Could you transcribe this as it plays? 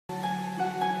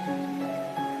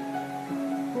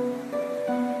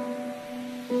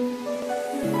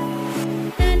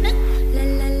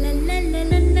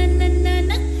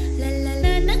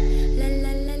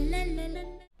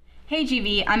Hey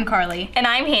GV, I'm Carly. And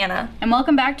I'm Hannah. And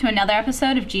welcome back to another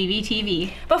episode of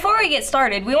Gvtv. Before we get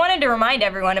started, we wanted to remind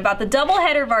everyone about the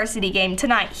doubleheader varsity game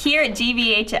tonight here at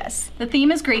GVHS. The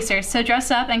theme is greasers, so dress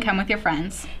up and come with your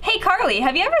friends. Hey Carly,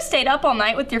 have you ever stayed up all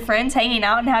night with your friends hanging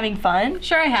out and having fun?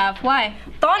 Sure I have. Why?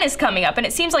 THON is coming up and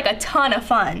it seems like a ton of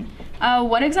fun.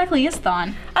 What exactly is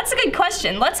THON? That's a good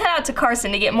question. Let's head out to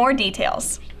Carson to get more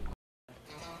details.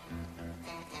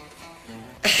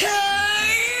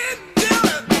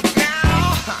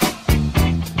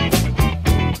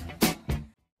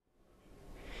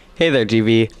 Hey there,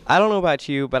 GV. I don't know about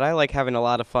you, but I like having a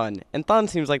lot of fun, and THON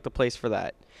seems like the place for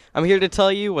that. I'm here to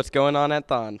tell you what's going on at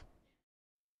THON.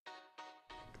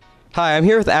 Hi, I'm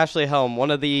here with Ashley Helm, one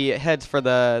of the heads for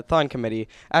the THON committee.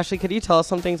 Ashley, could you tell us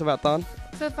some things about THON?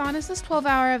 So THON is this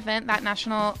 12-hour event that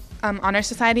National Honor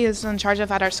Society is in charge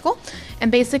of at our school,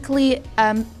 and basically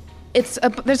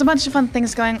there's a bunch of fun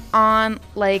things going on,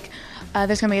 like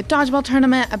there's going to be a dodgeball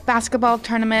tournament, a basketball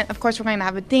tournament. Of course, we're going to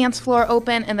have a dance floor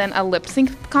open and then a lip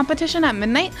sync competition at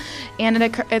midnight. And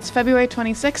it's February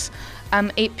 26th,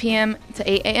 8 p.m. to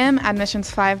 8 a.m.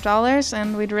 Admission's $5,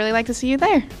 and we'd really like to see you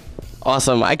there.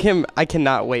 Awesome. I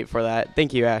cannot wait for that.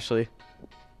 Thank you, Ashley.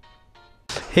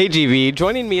 Hey, GV.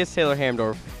 Joining me is Taylor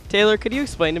Hamdorf. Taylor, could you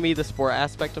explain to me the sport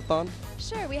aspect of THON?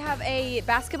 Sure, we have a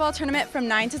basketball tournament from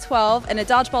 9 to 12 and a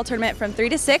dodgeball tournament from 3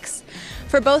 to 6.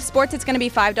 For both sports, it's going to be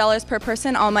 $5 per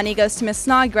person. All money goes to Miss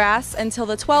Snodgrass until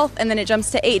the 12th, and then it jumps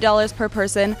to $8 per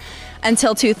person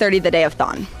until 2:30 the day of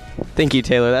THON. Thank you,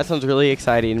 Taylor. That sounds really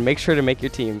exciting. Make sure to make your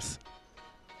teams.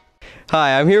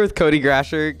 Hi, I'm here with Cody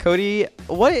Grasher. Cody,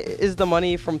 what is the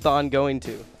money from THON going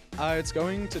to? It's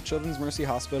going to Children's Mercy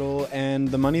Hospital, and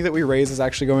the money that we raise is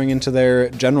actually going into their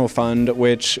general fund,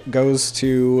 which goes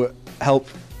to help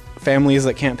families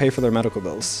that can't pay for their medical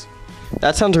bills.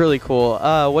 That sounds really cool.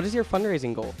 What is your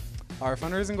fundraising goal? Our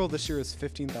fundraising goal this year is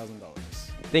 $15,000.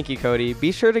 Thank you, Cody.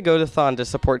 Be sure to go to THON to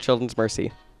support Children's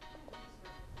Mercy.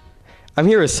 I'm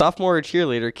here with sophomore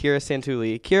cheerleader Kira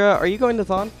Santulli. Kira, are you going to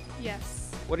THON? Yes.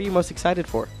 What are you most excited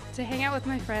for? To hang out with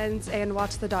my friends and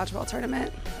watch the dodgeball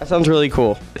tournament. That sounds really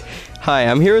cool. Hi,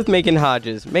 I'm here with Megan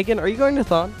Hodges. Megan, are you going to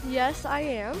THON? Yes, I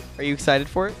am. Are you excited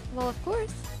for it? Well, of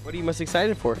course. What are you most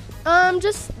excited for?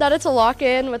 Just that it's a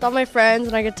lock-in with all my friends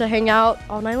and I get to hang out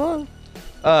all night long.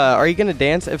 Are you gonna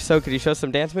dance? If so, could you show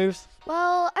some dance moves?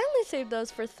 Well, I only saved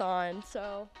those for THON,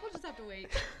 so we'll just have to wait.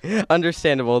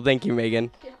 Understandable. Thank you,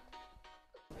 Megan. Yeah.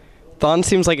 THON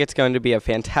seems like it's going to be a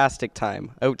fantastic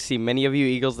time. I hope to see many of you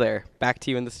Eagles there. Back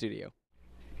to you in the studio.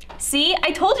 See,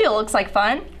 I told you it looks like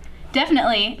fun.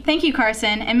 Definitely. Thank you,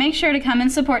 Carson, and make sure to come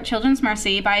and support Children's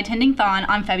Mercy by attending THON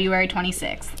on February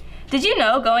 26th. Did you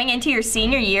know going into your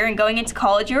senior year and going into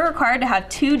college, you're required to have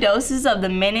 2 doses of the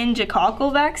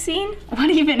Meningococcal vaccine?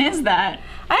 What even is that?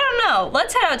 I don't know.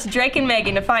 Let's head out to Drake and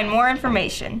Megan to find more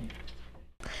information.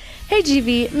 Hey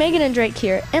GV, Megan and Drake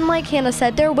here, and like Hannah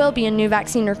said, there will be a new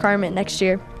vaccine requirement next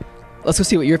year. Let's go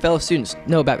see what your fellow students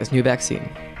know about this new vaccine.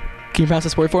 Can you pronounce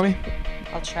this word for me?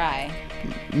 I'll try.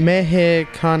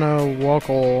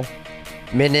 Meningococcal.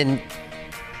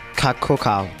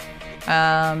 Meningococcal.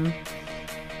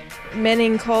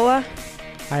 Menincola?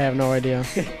 I have no idea.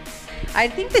 I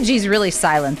think the G's really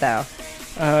silent though.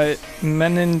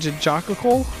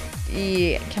 Meningococcal?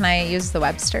 Yeah, can I use the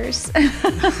Webster's?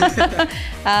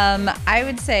 I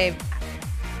would say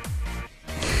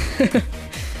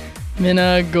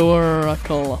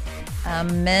Meningococcal.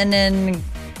 Meningococcal.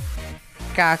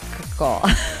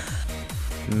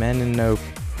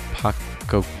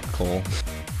 Meningococcal.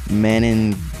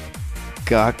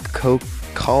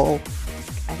 Meningococcal.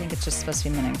 I think it's just supposed to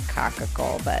be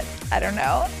meningococcal, but I don't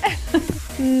know.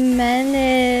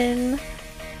 Meningococcal.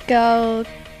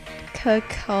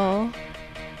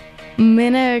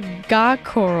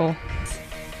 Meningococcal.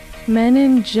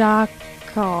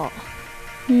 Meningococcal.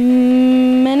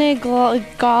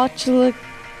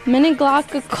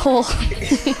 Meningococcal. Do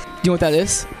you know what that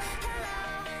is?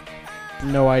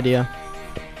 No idea.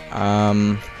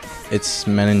 It's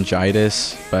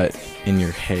meningitis, but in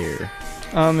your hair.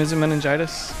 Is it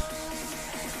meningitis?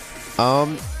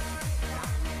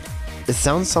 It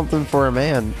sounds something for a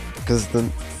man, because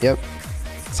yep,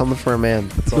 something for a man.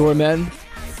 You're a man?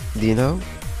 Do you know?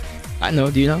 I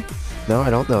know, do you know? No, I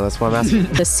don't know, that's why I'm asking.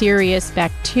 A serious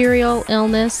bacterial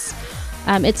illness.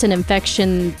 It's an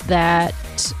infection that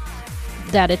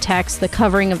attacks the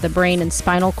covering of the brain and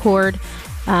spinal cord.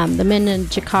 The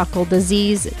meningococcal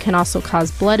disease can also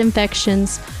cause blood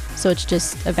infections. So it's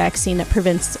just a vaccine that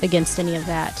prevents against any of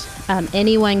that.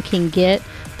 Anyone can get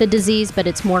the disease, but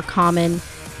it's more common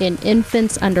in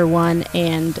infants under 1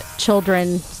 and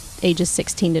children ages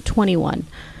 16 to 21.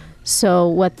 So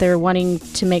what they're wanting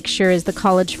to make sure is the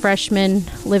college freshmen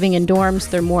living in dorms,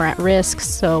 they're more at risk.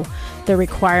 So they're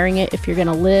requiring it if you're going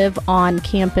to live on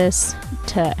campus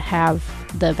to have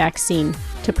the vaccine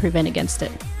to prevent against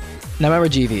it. Now remember,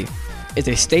 GV, it's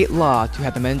a state law to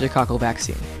have the meningococcal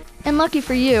vaccine. And lucky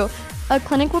for you, a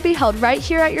clinic will be held right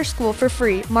here at your school for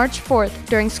free March 4th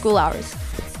during school hours.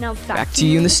 Now Back to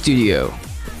you in the studio.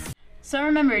 So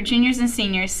remember, juniors and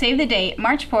seniors, save the date,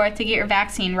 March 4th, to get your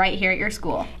vaccine right here at your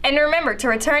school. And remember to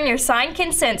return your signed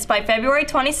consents by February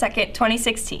 22nd,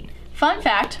 2016. Fun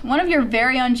fact, one of your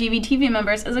very own Gvtv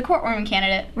members is a courtroom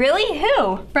candidate. Really?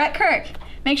 Who? Brett Kirk.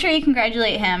 Make sure you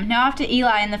congratulate him. Now off to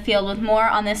Eli in the field with more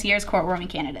on this year's courtroom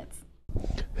candidates.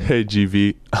 Hey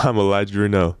GV, I'm Elijah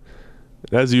Renault.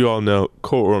 As you all know,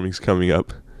 courtrooming's coming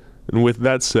up. And with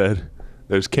that said,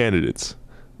 there's candidates.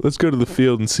 Let's go to the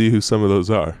field and see who some of those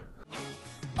are.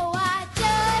 Oh, I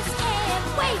just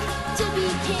can't wait to be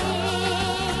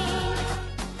king.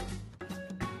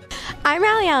 I'm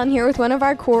Allie Allen here with one of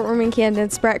our courtrooming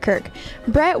candidates, Brett Kirk.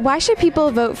 Brett, why should people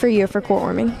vote for you for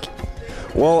courtrooming?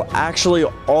 Well, actually,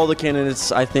 all the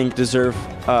candidates, I think, deserve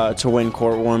to win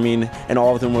courtrooming, and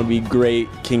all of them would be great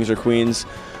kings or queens.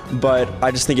 But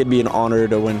I just think it'd be an honor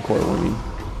to win courtrooming.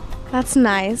 That's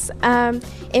nice.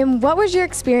 And what was your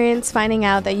experience finding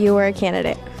out that you were a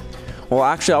candidate? Well,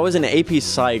 actually, I was in AP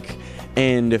Psych,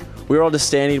 and we were all just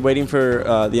standing, waiting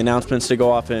for the announcements to go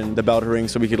off and the bell to ring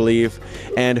so we could leave.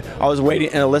 And I was waiting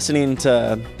and listening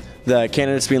to the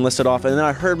candidates being listed off, and then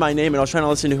I heard my name, and I was trying to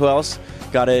listen to who else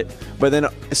got it. But then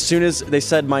as soon as they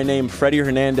said my name, Freddie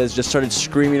Hernandez just started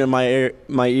screaming in my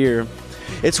ear,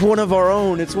 "It's one of our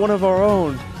own! It's one of our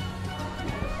own!"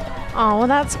 Oh, well,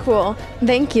 that's cool.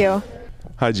 Thank you.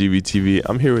 Hi GVTV,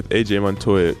 I'm here with AJ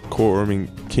Montoya, courtrooming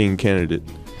king candidate.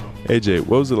 AJ,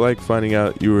 what was it like finding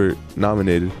out you were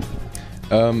nominated?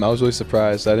 I was really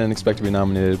surprised. I didn't expect to be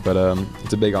nominated, but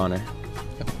it's a big honor.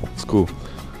 It's cool.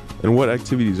 And what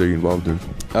activities are you involved in?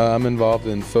 I'm involved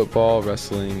in football,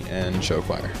 wrestling, and show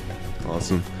choir.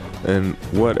 Awesome. And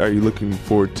what are you looking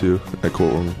forward to at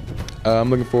courtroom?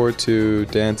 I'm looking forward to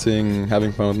dancing,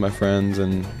 having fun with my friends,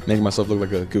 and making myself look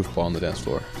like a goofball on the dance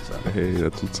floor. So. Hey,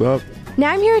 that's what's up. Now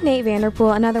I'm here with Nate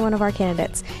Vanderpool, another one of our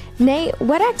candidates. Nate,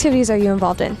 what activities are you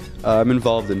involved in? I'm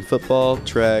involved in football,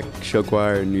 track, show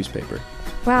choir, and newspaper.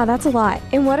 Wow, that's a lot.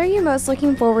 And what are you most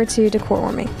looking forward to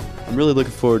courtrooming? I'm really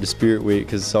looking forward to Spirit Week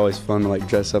because it's always fun to like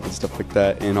dress up and stuff like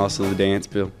that, and also the dance,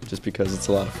 just because it's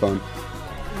a lot of fun.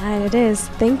 Right, it is.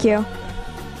 Thank you.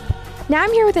 Now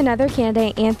I'm here with another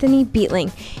candidate, Anthony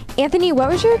Beetling. Anthony, what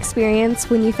was your experience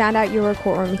when you found out you were a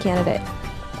courtroom candidate?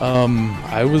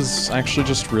 I was actually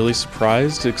just really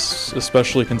surprised,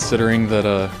 especially considering that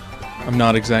I'm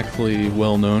not exactly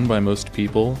well known by most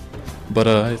people, but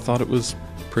I thought it was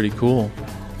pretty cool,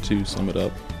 to sum it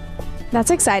up.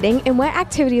 That's exciting. And what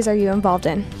activities are you involved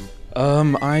in?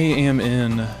 I am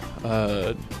in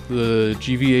the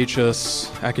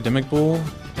GVHS Academic Bowl,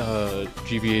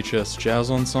 GVHS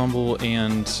Jazz Ensemble,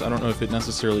 and I don't know if it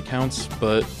necessarily counts,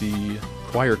 but the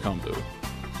choir combo.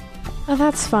 Oh,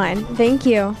 that's fun. Thank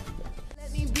you.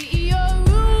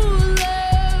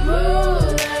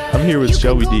 I'm here with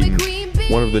Shelby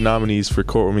Deaton, one of the nominees for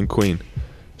Courtrooming Queen.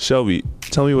 Shelby,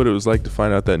 tell me what it was like to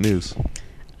find out that news.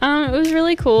 It was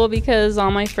really cool because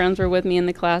all my friends were with me in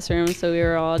the classroom, so we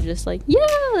were all just like, yeah,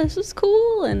 this is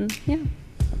cool, and yeah.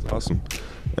 That's awesome.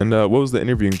 And what was the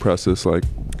interviewing process like?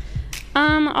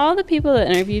 All the people that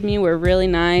interviewed me were really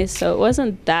nice, so it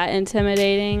wasn't that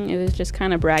intimidating. It was just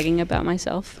kind of bragging about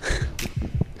myself.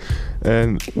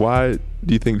 And why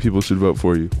do you think people should vote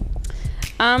for you?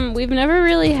 We've never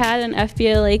really had an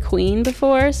FBLA queen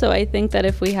before, so I think that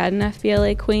if we had an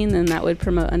FBLA queen, then that would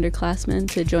promote underclassmen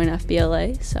to join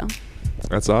FBLA, so.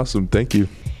 That's awesome. Thank you.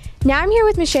 Now I'm here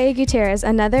with Michelle Gutierrez,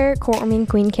 another courtrooming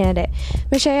queen candidate.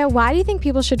 Michelle, why do you think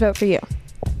people should vote for you?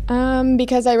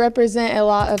 Because I represent a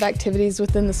lot of activities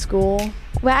within the school.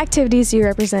 What activities do you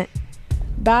represent?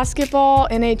 Basketball,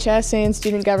 NHS, and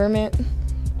student government.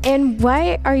 And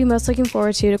what are you most looking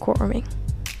forward to courtrooming?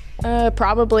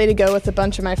 Probably to go with a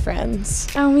bunch of my friends.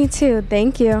 Oh, me too.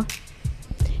 Thank you.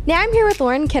 Now I'm here with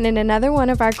Lauren Kennan, another one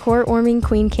of our courtrooming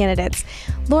queen candidates.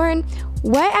 Lauren,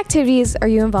 what activities are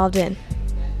you involved in?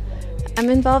 I'm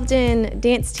involved in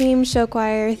dance team, show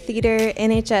choir, theater,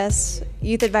 NHS,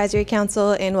 youth advisory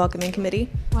council, and welcoming committee.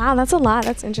 Wow, that's a lot.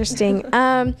 That's interesting.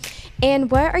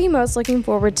 And what are you most looking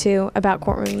forward to about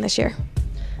courtrooming this year?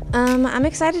 I'm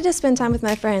excited to spend time with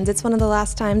my friends. It's one of the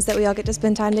last times that we all get to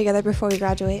spend time together before we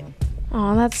graduate.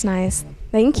 Oh, that's nice.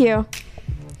 Thank you.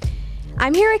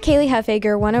 I'm here with Kaylee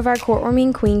Huffager, one of our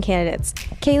courtrooming queen candidates.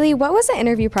 Kaylee, what was the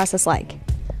interview process like?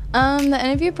 The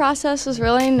interview process was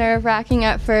really nerve-wracking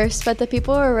at first, but the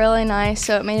people were really nice,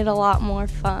 so it made it a lot more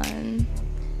fun.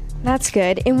 That's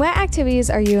good. And what activities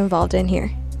are you involved in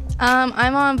here?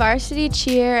 I'm on varsity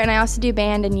cheer, and I also do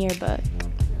band and yearbook.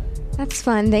 That's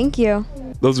fun. Thank you.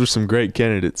 Those were some great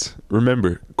candidates.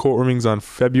 Remember, court warming's on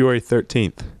February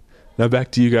 13th. Now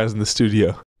back to you guys in the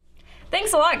studio.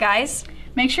 Thanks a lot, guys.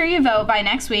 Make sure you vote by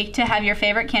next week to have your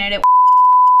favorite candidate.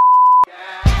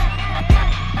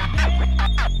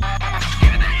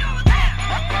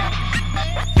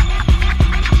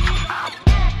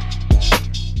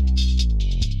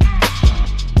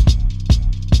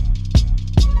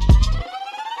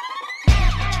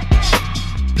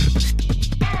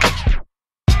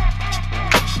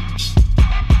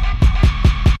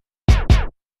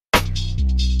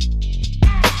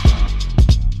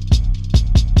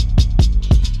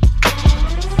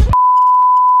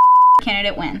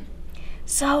 Candidate win.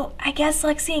 So, I guess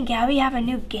Lexi and Gabby have a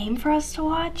new game for us to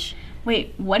watch?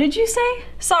 Wait, what did you say?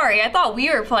 Sorry, I thought we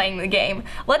were playing the game.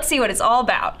 Let's see what it's all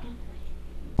about.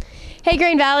 Hey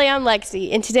Green Valley, I'm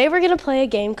Lexi, and today we're gonna play a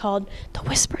game called the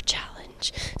Whisper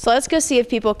Challenge. So let's go see if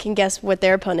people can guess what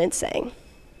their opponent's saying.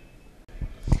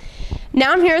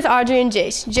 Now I'm here with Audrey and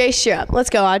Jace. Jace, you're up.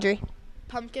 Let's go, Audrey.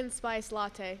 Pumpkin spice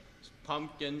latte.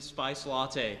 Pumpkin spice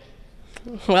latte.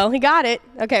 Well, he got it.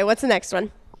 Okay, what's the next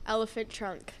one? Elephant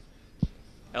trunk.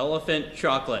 Elephant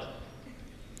chocolate.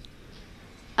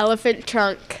 Elephant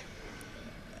trunk.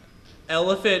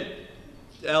 Elephant.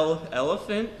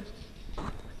 Elephant.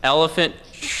 Elephant.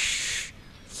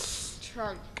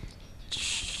 Trunk.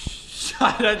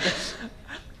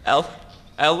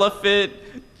 Elephant.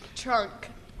 Trunk.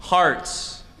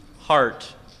 Hearts.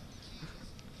 Heart.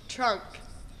 Trunk.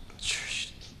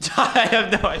 I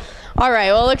have no idea. All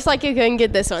right, well, looks like you couldn't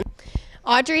get this one.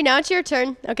 Audrey, now it's your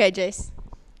turn. Okay, Jace.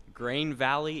 Grain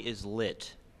Valley is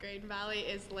lit. Green Valley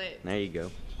is lit. There you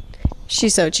go. She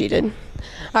so cheated.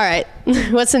 All right,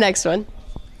 what's the next one?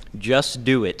 Just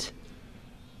do it.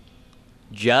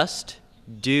 Just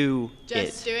do it.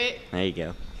 Just do it. There you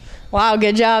go. Wow,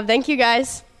 good job. Thank you,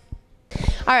 guys.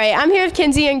 All right, I'm here with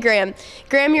Kinsey and Graham.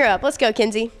 Graham, you're up. Let's go,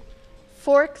 Kinsey.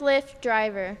 Forklift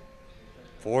driver.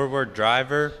 Forward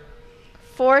driver.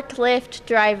 Forklift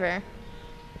driver.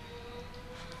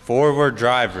 Forward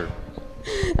driver.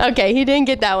 Okay, he didn't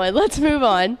get that one. Let's move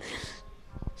on.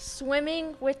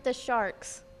 Swimming with the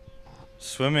sharks.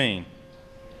 Swimming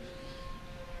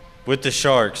with the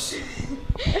sharks.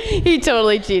 He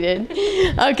totally cheated.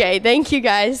 Okay, thank you,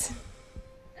 guys.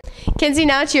 Kinsey,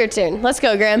 now it's your turn. Let's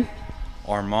go, Graham.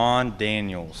 Armand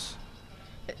Daniels.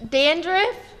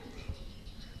 Dandruff.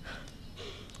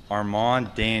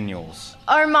 Armand Daniels.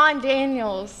 Armand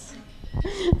Daniels.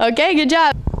 Okay, good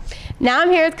job. Now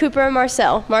I'm here with Cooper and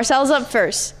Marcel. Marcel's up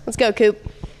first. Let's go, Coop.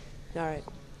 All right.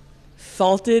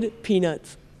 Salted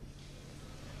peanuts.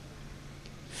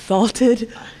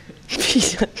 Salted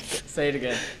peanuts. Say it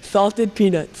again. Salted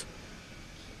peanuts.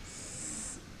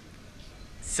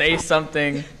 Say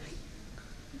something.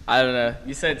 I don't know.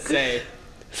 You said say.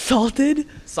 Salted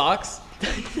Socks?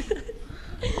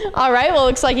 All right, well,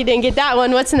 looks like you didn't get that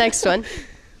one. What's the next one?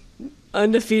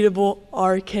 undefeatable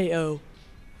RKO.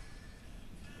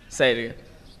 Say it again.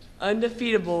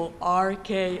 Undefeatable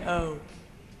RKO.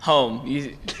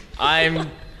 Home. I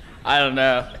don't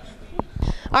know.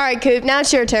 All right, Coop, now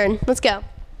it's your turn. Let's go.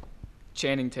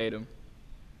 Channing Tatum.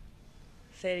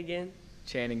 Say it again.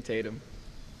 Channing Tatum.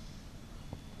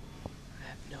 I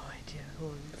have no idea.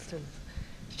 Hold on, let's turn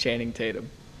this. Channing Tatum.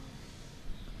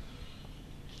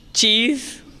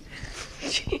 Cheese.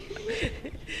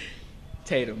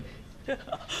 Tatum.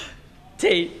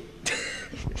 Tate.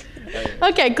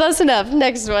 Okay, close enough.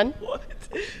 Next one. What?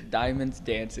 Diamonds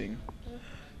dancing.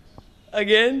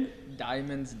 Again?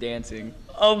 Diamonds dancing.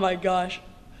 Oh my gosh.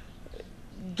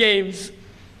 Games.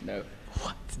 No.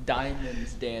 What?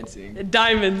 Diamonds dancing.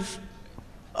 Diamonds.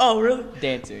 Oh, really?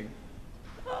 Dancing.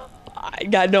 I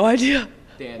got no idea.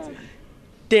 Dancing.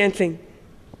 Dancing.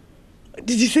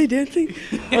 Did you say dancing?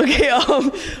 Okay,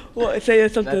 what, say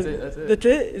something. That's it. That's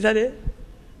it? Is that it?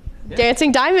 Yeah.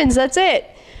 Dancing diamonds, that's it.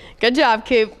 Good job,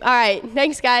 Coop. All right,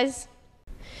 thanks, guys.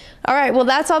 All right, well,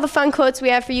 that's all the fun quotes we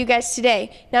have for you guys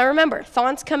today. Now remember,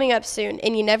 THON's coming up soon,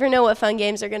 and you never know what fun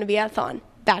games are going to be at THON.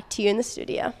 Back to you in the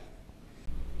studio.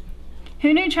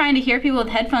 Who knew trying to hear people with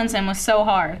headphones in was so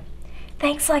hard?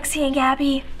 Thanks, Lexi and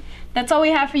Gabby. That's all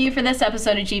we have for you for this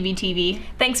episode of Gvtv.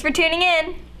 Thanks for tuning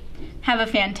in. Have a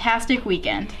fantastic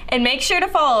weekend. And make sure to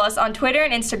follow us on Twitter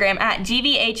and Instagram at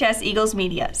GVHS Eagles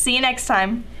Media. See you next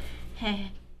time.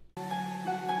 Hey.